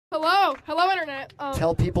Hello. Hello, Internet.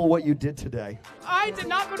 Tell people what you did today. I did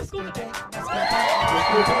not go to school today.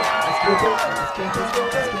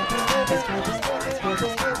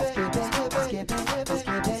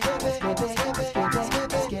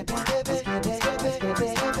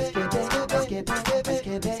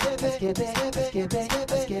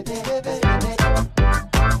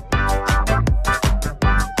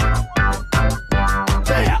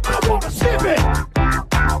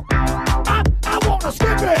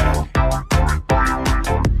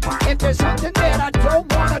 Something that I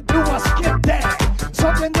don't wanna do, I skip that.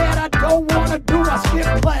 Something that I don't wanna do, I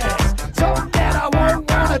skip class. Something that I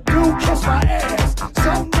won't wanna do, kiss my ass.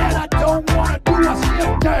 Something that I don't wanna do, I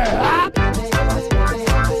skip that.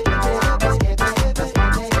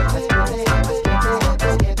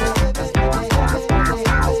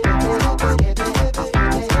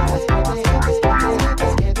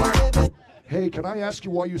 Hey, can I ask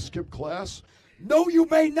you why you skip class? No, you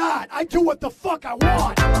may not. I do what the fuck I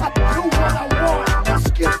want. I do what I want. I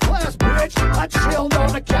skipped class, bitch. I chilled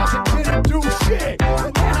on the couch and didn't do shit.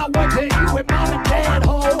 And then I went to eat with mom and dad.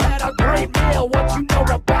 Ho, had a great meal. What you know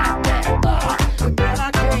about that? And then I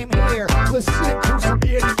came here. Listen to some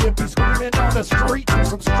idiot be screaming on the street to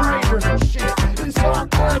some strangers and shit. It's all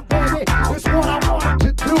good, baby. It's what I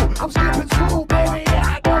wanted to do. I'm skipping school, baby.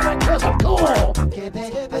 Yeah, I do it 'cause I'm cool.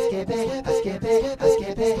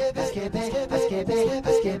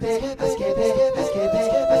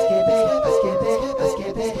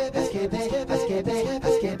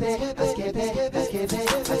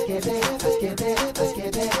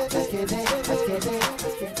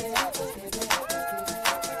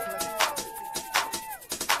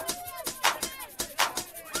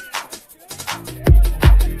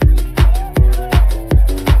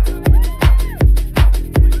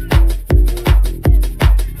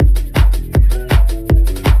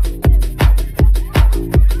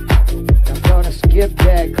 Skip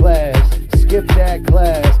that class, skip that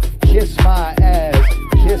class, kiss my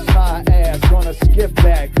ass, gonna skip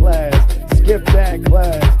that class, skip that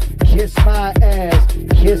class, kiss my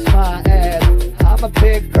ass, I'm a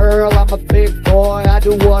big girl, I'm a big boy, I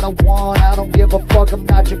do what I want, I don't give a fuck, I'm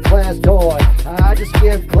not your class toy, I just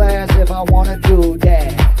skip class if I wanna do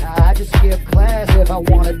that, I just skip class if I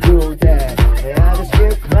wanna do that, I just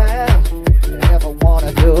skip class if I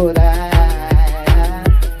wanna do that.